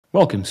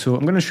Welcome. So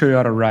I'm going to show you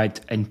how to write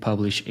and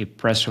publish a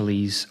press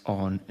release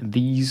on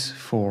these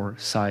 4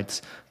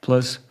 sites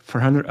plus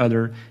 400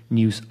 other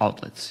news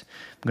outlets.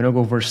 I'm going to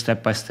go over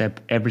step by step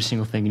every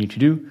single thing you need to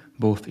do,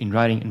 both in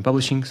writing and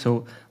publishing.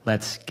 So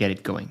let's get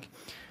it going.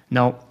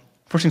 Now,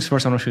 first things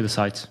first, I'm going to show you the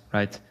sites,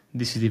 right?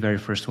 This is the very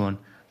first one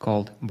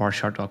called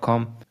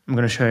Barchart.com. I'm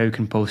going to show you how you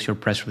can post your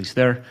press release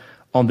there.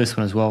 On this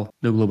one as well,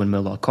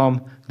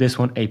 theglobeandmail.com, this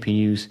one AP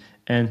News,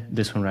 and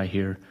this one right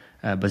here,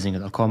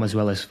 Benzinga.com, as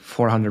well as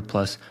 400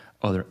 plus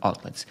other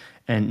outlets.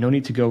 And no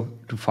need to go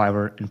to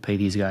Fiverr and pay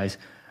these guys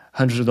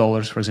hundreds of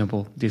dollars. For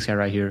example, this guy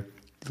right here,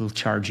 it'll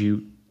charge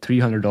you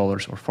 $300 or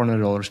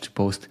 $400 to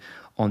post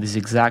on these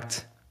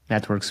exact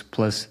networks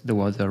plus the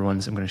other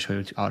ones I'm going to show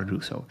you how to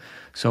do so.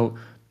 So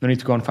no need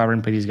to go on Fiverr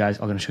and pay these guys.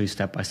 I'm going to show you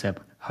step by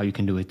step how you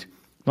can do it.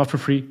 Not for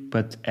free,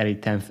 but at a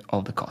tenth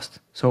of the cost.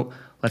 So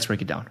let's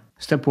break it down.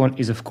 Step 1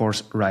 is, of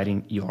course,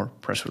 writing your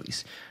press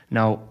release.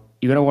 Now,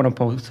 you're going to want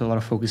to put a lot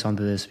of focus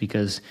onto this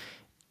because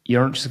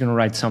you're not just going to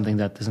write something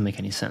that doesn't make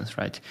any sense,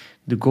 right?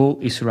 The goal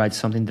is to write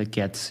something that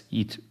gets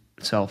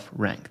itself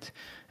ranked.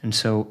 And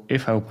so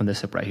if I open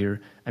this up right here,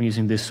 I'm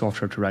using this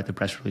software to write the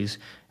press release.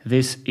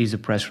 This is the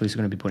press release we're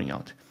going to be putting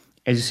out.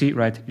 As you see,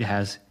 right, it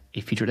has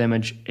a featured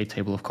image, a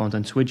table of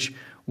contents, which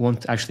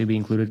won't actually be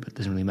included, but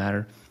doesn't really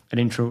matter. An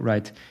intro,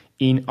 right?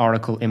 In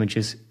article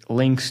images,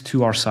 links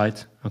to our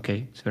site.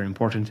 Okay, it's very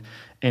important.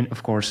 And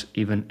of course,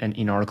 even an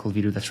in-article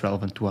video that's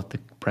relevant to what the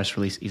press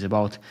release is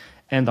about.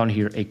 And on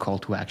here, a call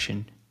to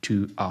action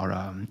to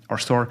our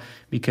store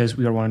because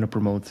we are wanting to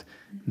promote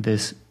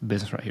this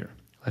business right here.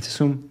 Let's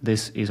assume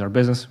this is our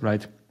business,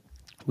 right?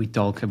 We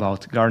talk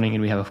about gardening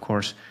and we have, of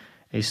course,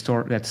 a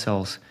store that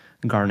sells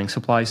gardening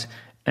supplies.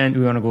 And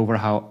we want to go over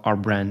how our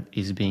brand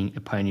is being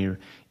a pioneer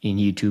in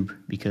YouTube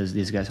because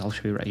these guys, I'll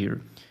show you right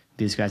here.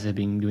 These guys have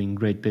been doing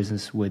great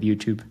business with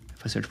YouTube.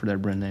 If I search for their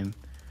brand name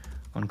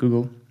on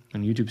Google,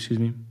 on YouTube, excuse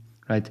me,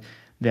 right?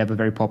 They have a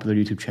very popular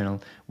YouTube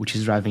channel, which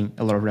is driving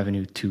a lot of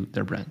revenue to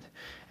their brand.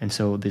 And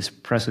so this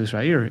press release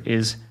right here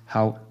is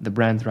how the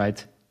brand,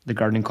 right, the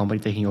gardening company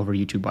taking over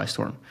YouTube by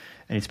storm.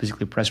 And it's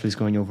basically a press release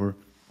going over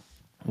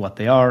what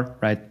they are,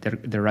 right,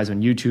 their rise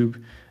on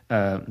YouTube,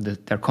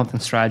 their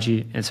content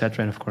strategy,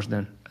 etc. And of course,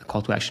 then a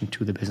call to action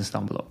to the business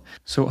down below.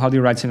 So how do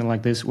you write something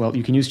like this? Well,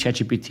 you can use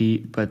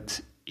ChatGPT, but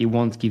it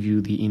won't give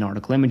you the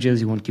in-article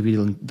images, it won't give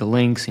you the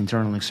links,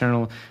 internal and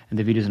external, and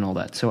the videos and all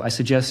that. So I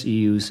suggest you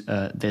use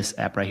this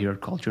app right here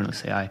called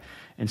Journalist AI.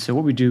 And so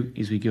what we do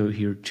is we go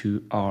here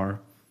to our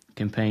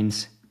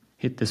campaigns,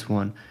 hit this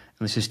one, and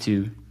let's just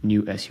do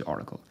new SEO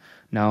article.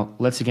 Now,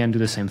 let's again do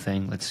the same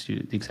thing. Let's do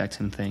the exact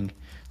same thing.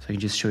 So I can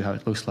just show you how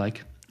it looks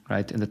like,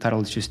 right? And the title,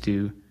 let's just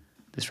do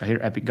this right here,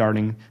 Epic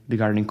Gardening, the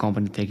gardening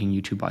company taking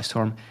YouTube by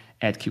storm,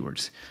 add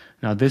keywords.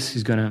 Now, this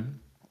is going to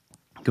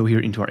go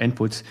here into our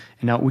inputs.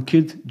 And now we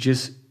could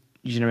just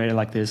generate it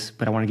like this,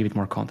 but I want to give it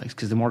more context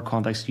because the more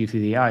context you give to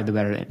the AI, the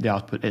better the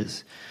output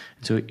is.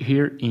 And so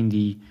here in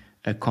the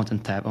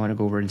content tab, I want to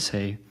go over and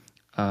say,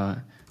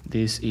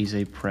 this is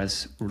a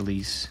press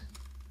release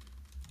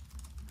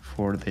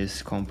for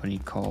this company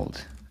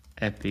called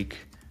Epic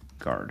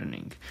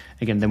Gardening.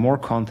 Again, the more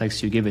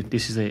context you give it,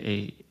 this is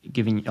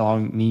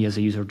allowing me as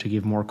a user to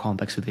give more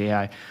context to the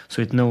AI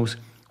so it knows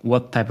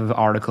what type of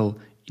article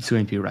it's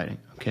going to be writing.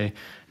 Okay.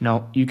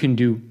 Now you can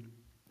do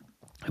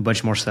a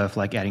bunch more stuff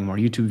like adding more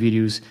YouTube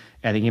videos,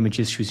 adding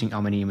images, choosing how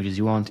many images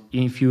you want.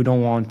 If you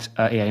don't want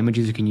AI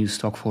images, you can use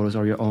stock photos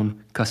or your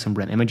own custom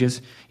brand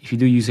images. If you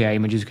do use AI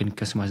images, you can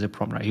customize the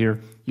prompt right here.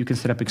 You can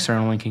set up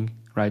external linking,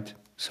 right?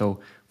 So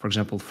for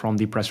example, from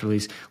the press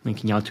release,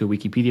 linking out to a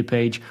Wikipedia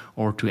page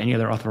or to any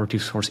other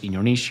authoritative source in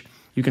your niche.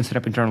 You can set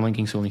up internal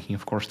linking, so linking,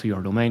 of course, to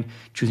your domain,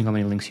 choosing how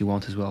many links you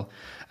want as well.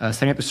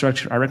 Setting up the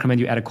structure, I recommend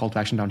you add a call to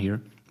action down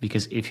here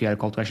because if you add a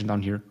call to action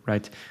down here,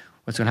 right,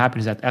 what's going to happen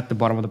is that at the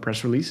bottom of the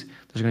press release,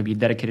 there's going to be a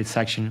dedicated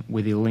section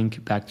with a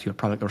link back to your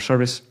product or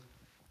service.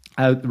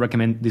 I would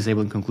recommend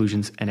disabling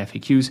conclusions and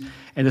FAQs.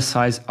 And the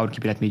size, I would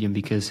keep it at medium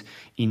because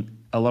in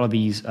a lot of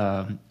these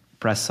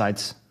press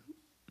sites,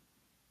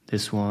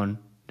 this one,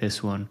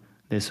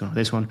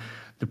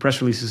 the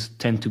press releases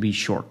tend to be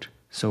short.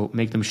 So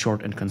make them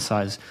short and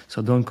concise.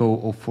 So don't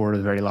go for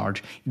the very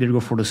large. Either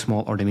go for the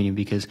small or the medium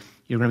because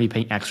you're going to be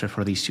paying extra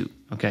for these two,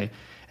 okay?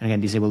 And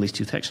again, disable these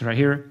two sections right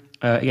here.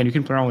 Again, you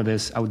can play around with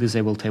this. I would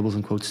disable tables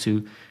and quotes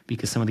too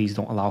because some of these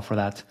don't allow for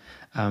that.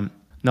 Now,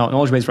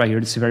 knowledge base right here,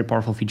 this is a very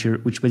powerful feature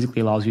which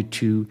basically allows you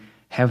to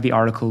have the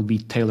article be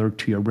tailored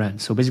to your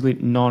brand. So basically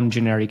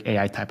non-generic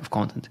AI type of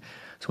content.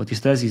 So what this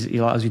does is it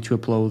allows you to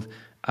upload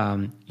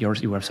your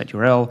website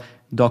URL,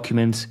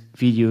 documents,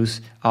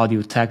 videos,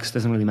 audio, text,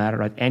 doesn't really matter,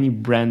 right? Any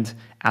brand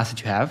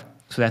asset you have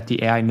so that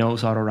the AI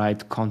knows how to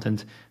write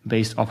content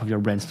based off of your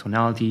brand's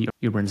tonality,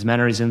 your brand's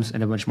mannerisms,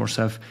 and a bunch more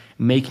stuff,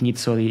 making it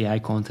so the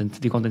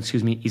content,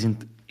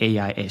 isn't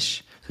AI-ish.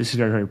 So this is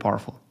very, very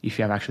powerful if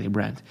you have actually a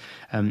brand.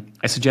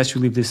 I suggest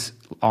you leave this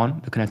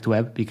on, the Connect to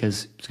Web,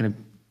 because it's going to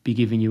be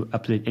giving you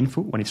up-to-date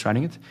info when it's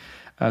writing it.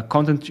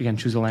 Content, you can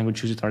choose the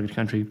language, choose the target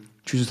country,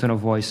 choose the tone of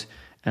voice,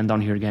 and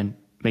down here again,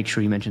 make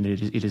sure you mention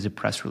that it is a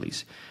press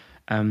release.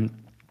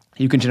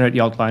 You can generate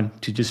the outline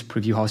to just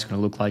preview how it's going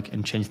to look like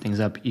and change things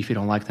up if you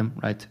don't like them,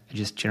 right? I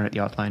just generate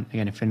the outline.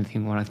 Again, if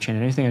anything, want to change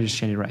anything, I just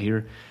change it right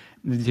here.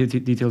 The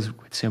details are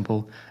quite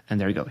simple, and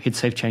there you go. Hit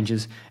save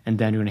changes, and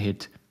then you're going to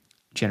hit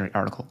generate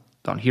article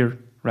down here,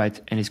 right?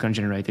 And it's going to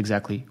generate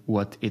exactly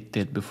what it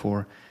did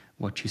before,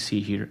 what you see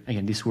here.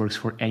 Again, this works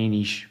for any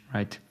niche,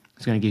 right?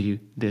 It's going to give you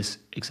this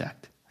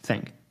exact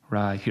thing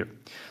right here.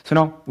 So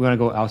now we're going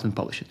to go out and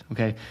publish it,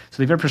 okay?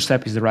 So the very first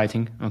step is the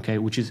writing, okay,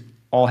 which is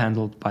all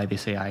handled by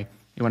this AI.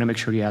 You want to make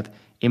sure you add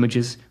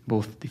images,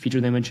 both the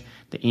featured image,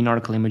 the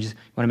in-article images.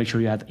 You want to make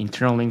sure you add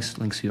internal links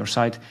to your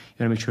site. You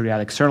want to make sure you add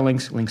external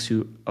links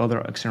to other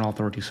external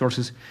authority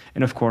sources,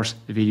 and of course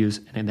the videos,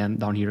 and then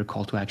down here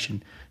call to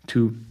action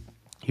to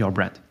your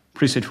brand.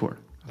 Pretty straightforward,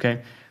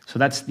 okay? So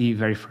that's the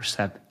very first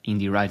step in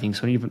the writing.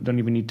 So you don't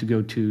even need to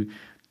go to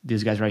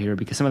these guys right here,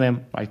 because some of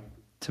them, like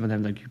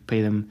you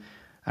pay them,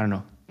 I don't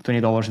know,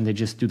 $20 and they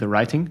just do the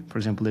writing. For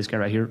example, this guy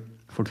right here,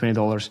 for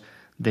 $20,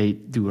 they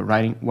do a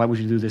writing. Why would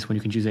you do this when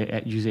you can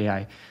use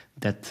AI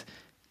that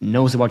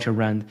knows about your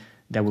brand,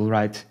 that will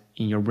write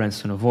in your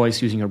brand's tone of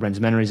voice, using your brand's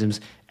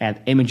mannerisms,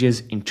 add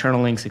images,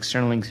 internal links,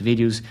 external links,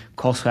 videos,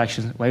 calls to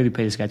action? Why would you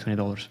pay this guy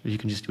 $20? You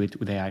can just do it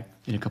with AI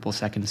in a couple of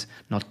seconds,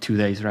 not 2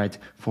 days, right,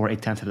 for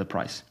 1/10 of the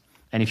price.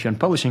 And if you're on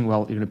publishing,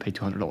 well, you're going to pay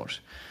 $200.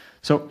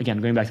 So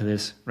again, going back to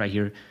this right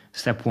here,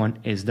 step 1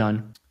 is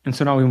done. And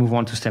so now we move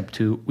on to step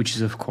 2, which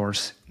is of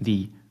course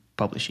the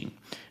publishing.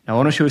 Now I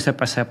want to show you step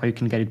by step how you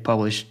can get it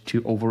published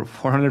to over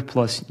 400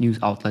 plus news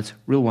outlets,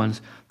 real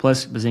ones,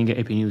 plus Benzinga,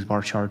 AP News,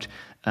 Barchart,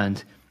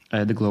 and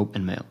the Globe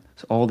and Mail.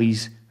 So all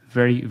these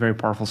very, very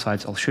powerful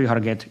sites. I'll show you how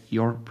to get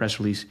your press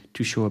release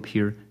to show up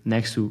here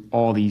next to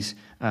all these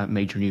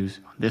major news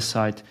on this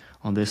site,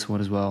 on this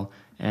one as well,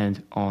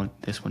 and on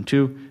this one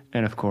too,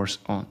 and of course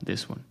on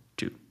this one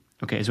too.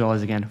 Okay, as well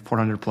as again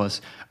 400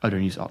 plus other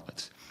news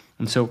outlets.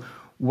 And so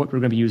what we're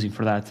going to be using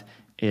for that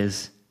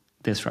is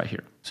this right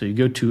here. So you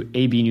go to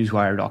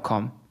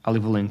abnewswire.com. I'll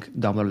leave a link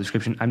down below in the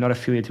description. I'm not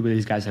affiliated with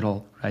these guys at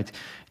all, right?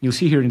 You'll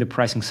see here in the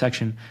pricing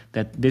section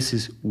that this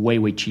is way,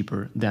 way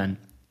cheaper than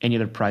any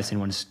other price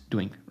anyone's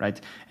doing, right?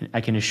 And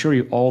I can assure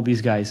you all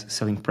these guys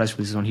selling press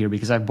releases on here,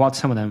 because I've bought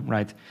some of them,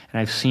 right? And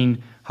I've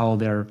seen how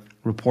their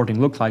reporting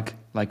looked like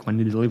when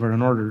they deliver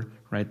an order,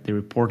 right? The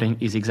reporting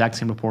is the exact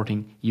same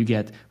reporting you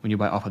get when you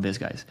buy off of these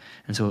guys.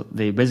 And so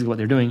they basically, what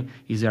they're doing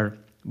is they're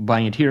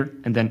buying it here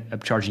and then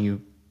upcharging you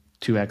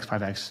 2x,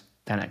 5x,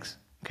 10x.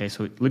 Okay,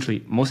 so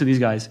literally most of these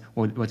guys,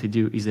 what they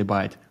do is they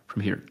buy it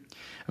from here.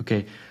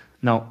 Okay,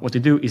 now what they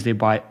do is they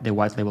buy the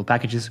white label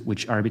packages,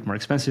 which are a bit more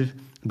expensive,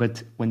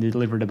 but when they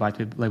deliver the white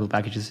label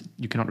packages,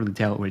 you cannot really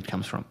tell where it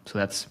comes from. So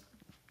that's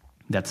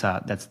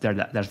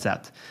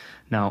that.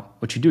 Now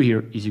what you do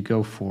here is you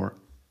go for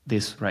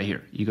this right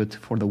here. You go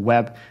for the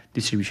web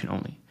distribution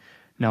only.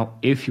 Now,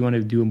 if you want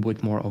to do a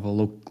bit more of a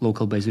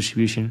local-based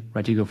distribution,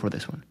 right, you go for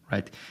this one,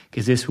 right?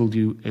 Because this will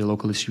do a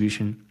local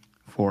distribution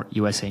for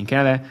USA and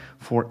Canada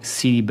for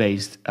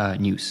city-based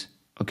news,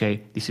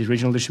 okay? This is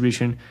regional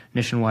distribution,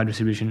 nationwide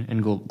distribution,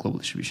 and global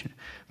distribution.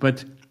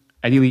 But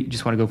ideally, you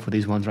just want to go for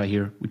these ones right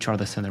here, which are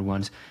the standard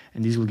ones,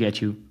 and these will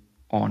get you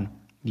on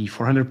the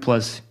 400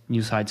 plus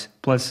news sites,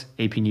 plus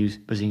AP News,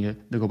 Benzinga,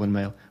 the Globe and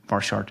Mail,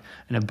 Barchart,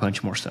 and a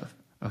bunch more stuff.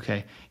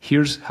 Okay,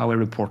 here's how a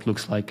report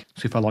looks like.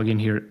 So if I log in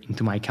here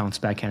into my account's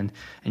backend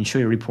and show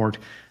you a report,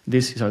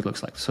 this is how it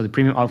looks like. So the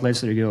premium outlets,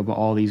 there you go, about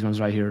all these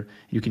ones right here.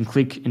 You can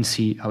click and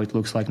see how it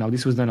looks like. Now,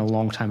 this was done a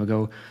long time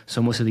ago,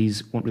 so most of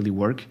these won't really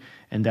work.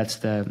 And that's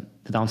the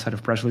downside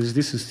of press releases.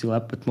 This is still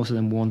up, but most of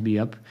them won't be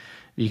up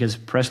because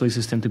press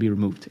releases tend to be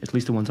removed, at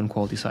least the ones on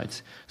quality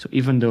sites. So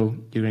even though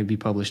you're going to be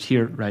published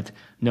here, right,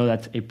 know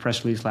that a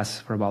press release lasts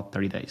for about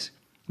 30 days.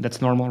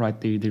 That's normal, right?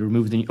 They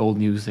remove the old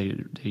news. They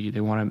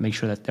want to make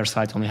sure that their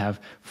sites only have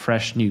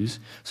fresh news.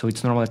 So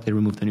it's normal that they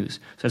remove the news.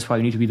 So that's why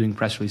you need to be doing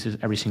press releases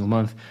every single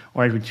month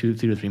or every 2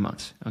 to 3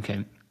 months.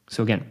 Okay.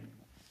 So again,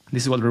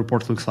 this is what the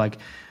report looks like.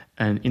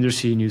 And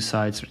industry news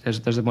sites,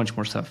 there's a bunch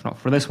more stuff. Now,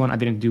 for this one, I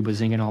didn't do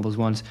Benzinga and all those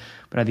ones,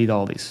 but I did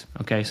all these.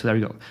 Okay. So there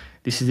you go.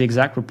 This is the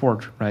exact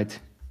report, right,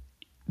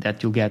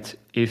 that you'll get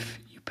if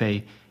you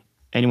pay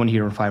anyone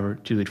here on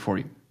Fiverr to do it for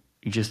you.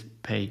 You just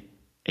pay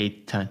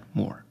 8, 10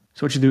 more.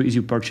 So what you do is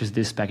you purchase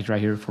this package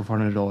right here for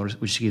 $400,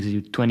 which gives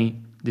you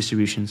 20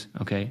 distributions,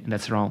 okay? And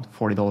that's around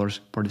 $40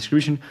 per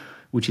distribution,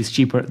 which is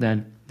cheaper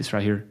than this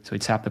right here. So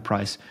it's half the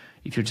price.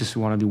 If you just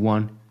want to do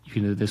one, you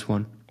can do this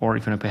one. Or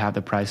if you want to pay half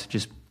the price,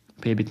 just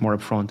pay a bit more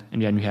upfront,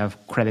 and then you have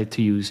credit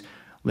to use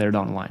later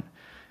down the line.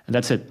 And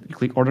that's it. You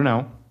click order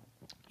now.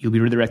 You'll be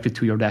redirected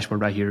to your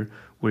dashboard right here,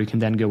 where you can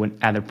then go and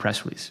add a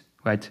press release,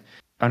 right?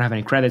 I don't have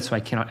any credits, so I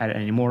cannot add it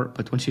anymore.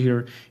 But once you're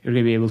here, you're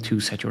going to be able to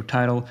set your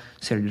title,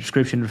 set your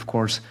description, of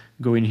course,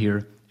 go in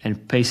here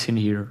and paste in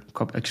here,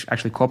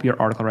 actually copy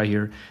your article right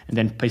here, and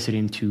then paste it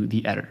into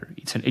the editor.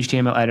 It's an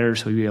HTML editor,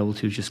 so you'll be able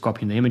to just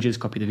copy in the images,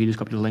 copy the videos,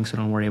 copy the links, so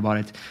don't worry about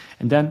it.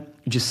 And then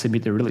you just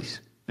submit the release,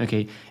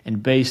 okay?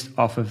 And based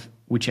off of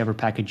whichever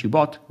package you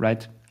bought,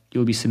 right,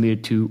 you'll be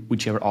submitted to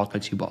whichever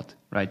outlets you bought,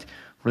 right?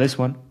 For this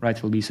one, right,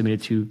 it will be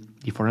submitted to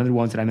the 400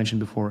 ones that I mentioned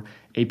before,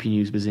 AP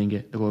News,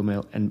 Benzinga, the Globe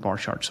Mail, and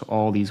Barchart. So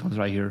all these ones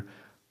right here,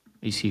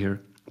 you see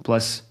here,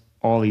 plus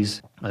all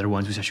these other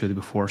ones which I showed you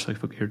before. So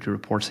if we go here to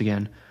reports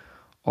again,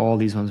 all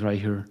these ones right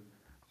here,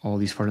 all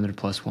these 400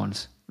 plus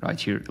ones right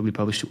here, it'll be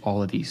published to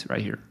all of these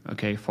right here.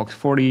 Okay, Fox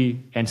 40,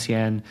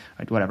 NCN,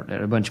 right, whatever,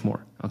 there are a bunch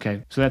more.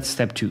 Okay, so that's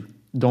step 2.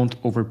 Don't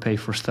overpay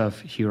for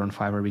stuff here on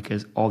Fiverr,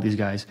 because all these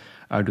guys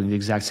are doing the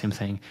exact same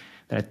thing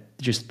that I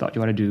just thought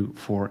you want to do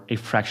for a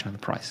fraction of the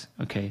price.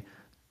 Okay,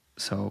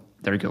 so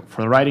there you go.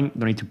 For the writing,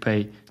 don't need to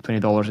pay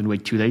 $20 and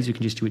wait 2 days. You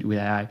can just do it with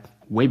AI,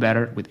 way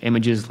better, with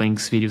images,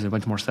 links, videos, and a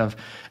bunch more stuff.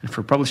 And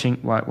for publishing,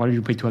 why do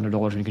you pay $200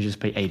 when you can just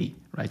pay 80,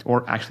 right?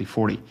 Or actually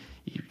 40,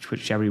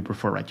 whichever you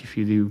prefer, right? If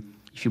you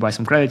buy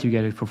some credit, you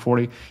get it for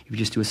 40. If you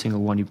just do a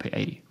single one, you pay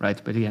 80,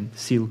 right? But again,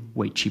 still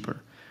way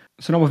cheaper.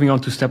 So now moving on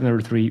to step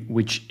number 3,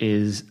 which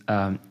is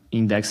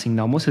indexing.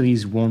 Now, most of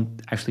these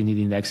won't actually need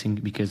indexing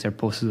because they're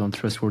posted on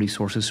trustworthy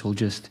sources, so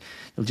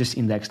they'll just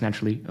index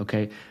naturally,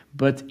 okay?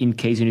 But in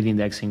case you need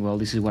indexing, well,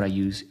 this is what I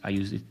use. I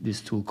use this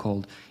tool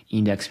called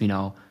Index Me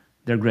Now.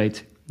 They're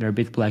great. They're a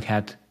bit black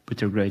hat, but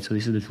they're great. So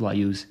this is the tool I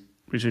use.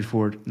 Pretty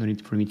straightforward. No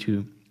need for me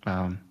to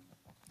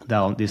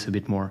down this a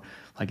bit more.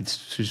 Like,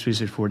 it's just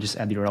straightforward. Just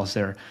add the URLs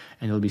there,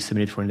 and it'll be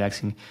submitted for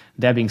indexing.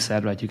 That being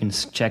said, right, you can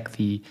check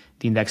the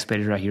index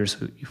page right here.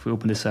 So if we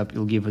open this up,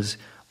 it'll give us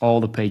all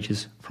the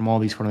pages from all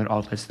these 400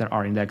 outlets that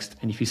are indexed.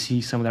 And if you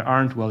see some that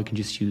aren't, well, you can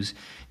just use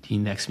the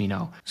Index Me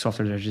Now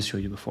software that I just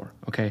showed you before.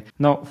 Okay.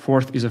 Now,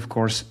 4th is, of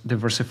course,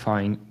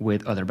 diversifying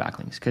with other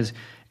backlinks, because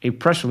a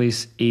press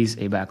release is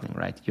a backlink,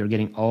 right? You're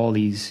getting all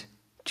these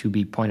to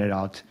be pointed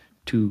out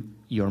to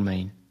your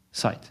main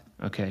site.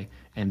 Okay.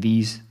 And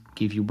these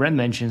give you brand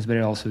mentions, but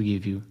it also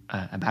give you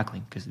a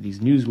backlink, because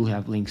these news will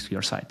have links to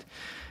your site.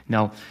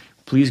 Now,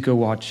 please go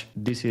watch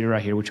this video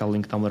right here, which I'll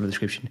link down below in the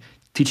description,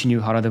 teaching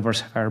you how to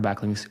diversify your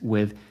backlinks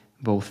with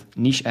both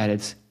niche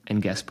edits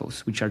and guest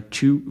posts, which are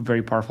 2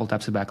 very powerful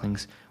types of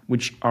backlinks,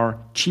 which are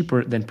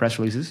cheaper than press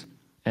releases.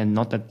 And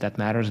not that that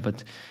matters,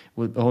 but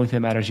the only thing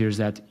that matters here is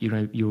that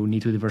you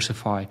need to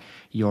diversify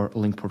your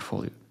link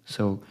portfolio.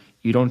 So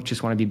you don't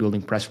just want to be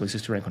building press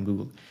releases to rank on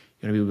Google.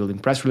 You're going to be building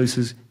press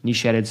releases,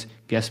 niche edits,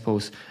 guest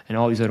posts, and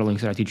all these other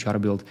links that I teach you how to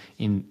build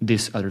in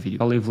this other video.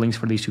 I'll leave links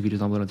for these 2 videos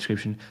down below in the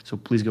description, so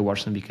please go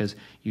watch them, because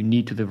you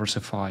need to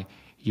diversify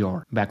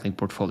your backlink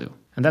portfolio.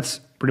 And that's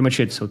pretty much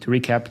it. So to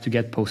recap, to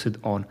get posted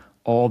on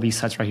all these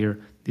sites right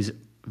here, these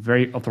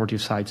very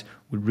authoritative sites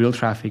with real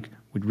traffic,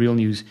 with real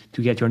news,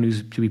 to get your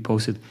news to be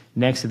posted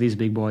next to these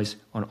big boys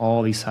on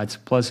all these sites,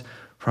 plus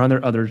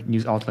 400 other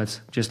news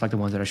outlets, just like the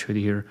ones that I showed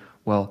you here,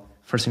 well,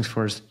 first things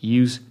first,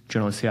 use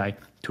Journalist AI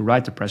to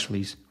write the press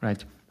release,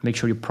 right? Make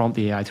sure you prompt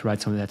the AI to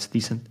write something that's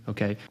decent,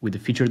 okay? With the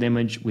featured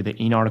image, with the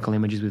in-article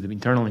images, with the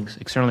internal links,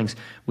 external links,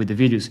 with the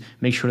videos.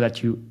 Make sure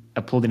that you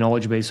upload the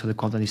knowledge base so the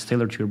content is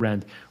tailored to your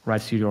brand, right,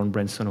 to your own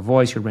brand's tone of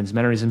voice, your brand's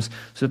mannerisms,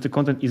 so that the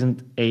content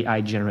isn't AI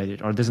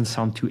generated or doesn't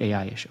sound too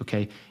AI-ish,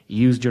 okay?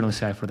 Use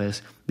Journalist AI for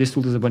this. This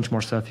tool does a bunch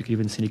more stuff. You can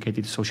even syndicate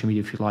it to social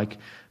media if you like,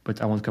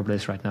 but I won't cover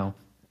this right now.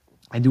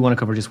 I do want to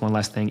cover just one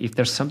last thing. If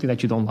there's something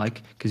that you don't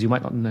like, because you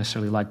might not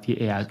necessarily like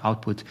the AI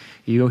output,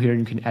 you go here and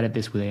you can edit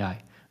this with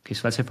AI. Okay,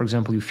 so let's say, for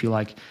example, you feel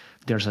like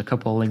there's a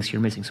couple of links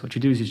you're missing. So what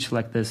you do is you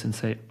select this and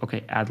say,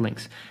 okay, add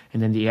links.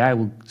 And then the AI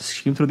will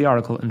skim through the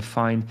article and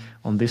find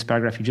on this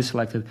paragraph you just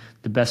selected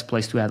the best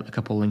place to add a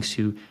couple of links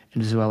to,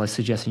 and as well as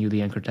suggesting you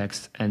the anchor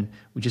text. And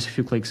with just a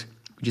few clicks,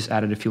 we just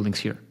added a few links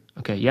here.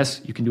 Okay,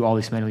 yes, you can do all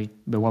this manually,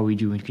 but what we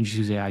do, you can just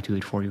use AI to do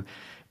it for you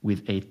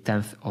with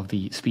 1/10 of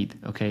the speed,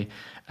 okay?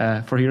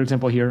 For your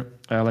example here,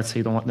 let's say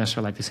you don't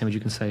necessarily like this image, you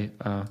can say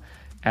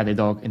add a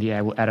dog, and the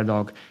AI will add a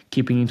dog,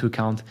 keeping into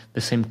account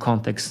the same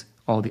context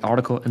of the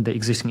article and the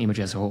existing image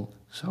as a whole.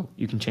 So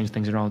you can change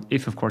things around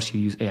if, of course, you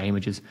use AI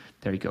images.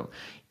 There you go.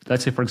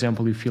 Let's say, for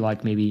example, you feel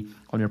like maybe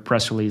on your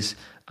press release,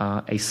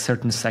 a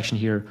certain section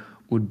here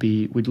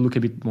would look a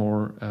bit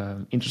more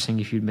interesting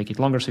if you make it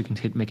longer, so you can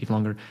hit make it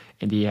longer,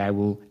 and the AI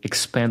will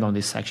expand on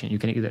this section. You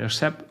can either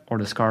accept or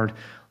discard.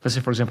 Let's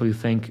say, for example, you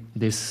think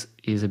this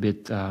is a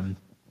bit,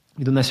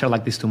 you don't necessarily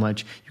like this too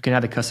much. You can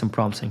add a custom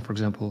prompt saying, for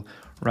example,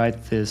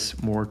 write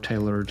this more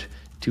tailored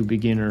to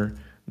beginner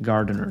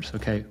gardeners,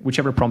 okay?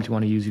 Whichever prompt you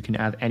want to use, you can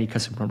add any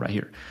custom prompt right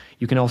here.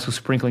 You can also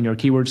sprinkle in your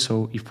keywords,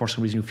 so if for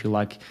some reason you feel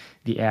like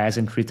the AI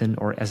hasn't written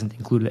or hasn't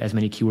included as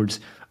many keywords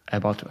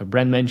about a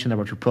brand mention,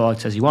 about your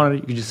products as you wanted,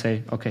 you can just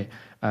say, okay,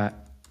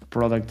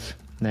 product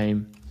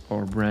name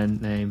or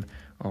brand name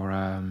or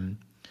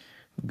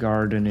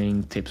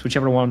gardening tips,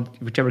 whichever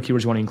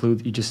keywords you want to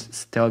include, you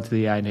just tell it to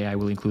the AI and the AI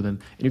will include them.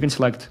 And you can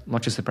select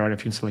not just a paragraph,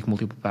 you can select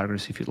multiple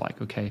paragraphs if you'd like,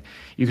 okay?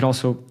 You can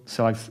also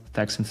select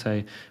text and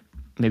say,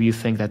 maybe you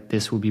think that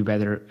this will be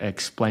better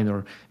explained,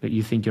 or that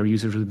you think your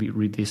users would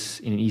read this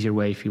in an easier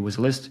way if it was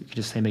a list. You can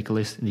just say make a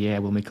list, and the AI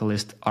will make a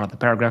list out of the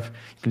paragraph.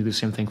 You can do the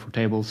same thing for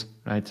tables,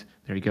 right?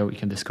 There you go. You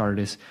can discard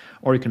this,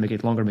 or you can make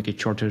it longer, make it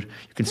shorter.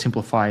 You can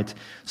simplify it.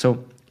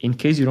 So in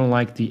case you don't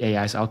like the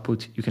AI's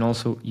output, you can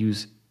also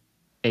use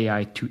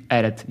AI to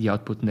edit the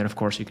output, and then of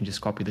course you can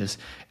just copy this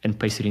and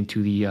paste it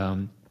into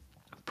the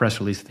press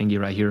release thingy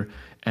right here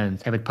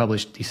and have it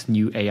published this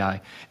new AI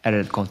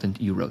edited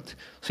content you wrote.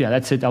 So yeah,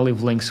 that's it. I'll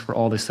leave links for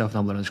all this stuff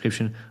down below in the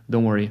description.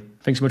 Don't worry.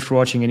 Thanks so much for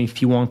watching. And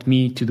if you want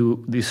me to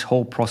do this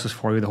whole process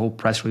for you, the whole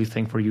press release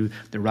thing for you,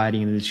 the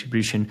writing and the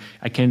distribution,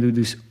 I can do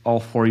this all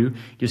for you.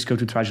 Just go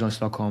to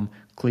trijournalist.com,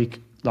 click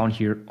down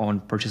here on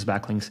purchase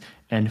backlinks,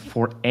 and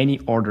for any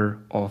order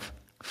of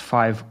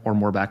 5 or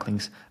more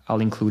backlinks,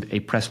 I'll include a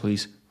press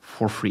release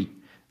for free.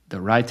 The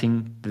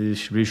writing, the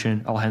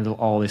distribution, I'll handle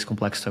all this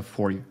complex stuff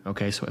for you.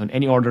 Okay, so on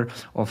any order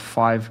of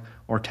 5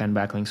 or 10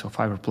 backlinks, or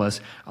 5 or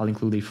plus, I'll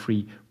include a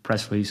free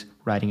press release,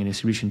 writing, and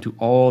distribution to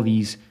all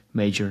these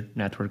major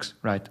networks,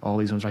 right? All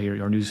these ones right here.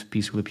 Your news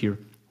piece will appear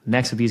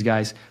next to these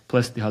guys,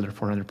 plus the other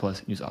 400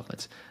 plus news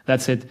outlets.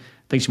 That's it.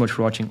 Thanks so much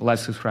for watching. Like,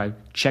 subscribe,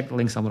 check the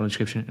links down below in the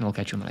description, and I'll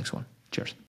catch you on the next one. Cheers.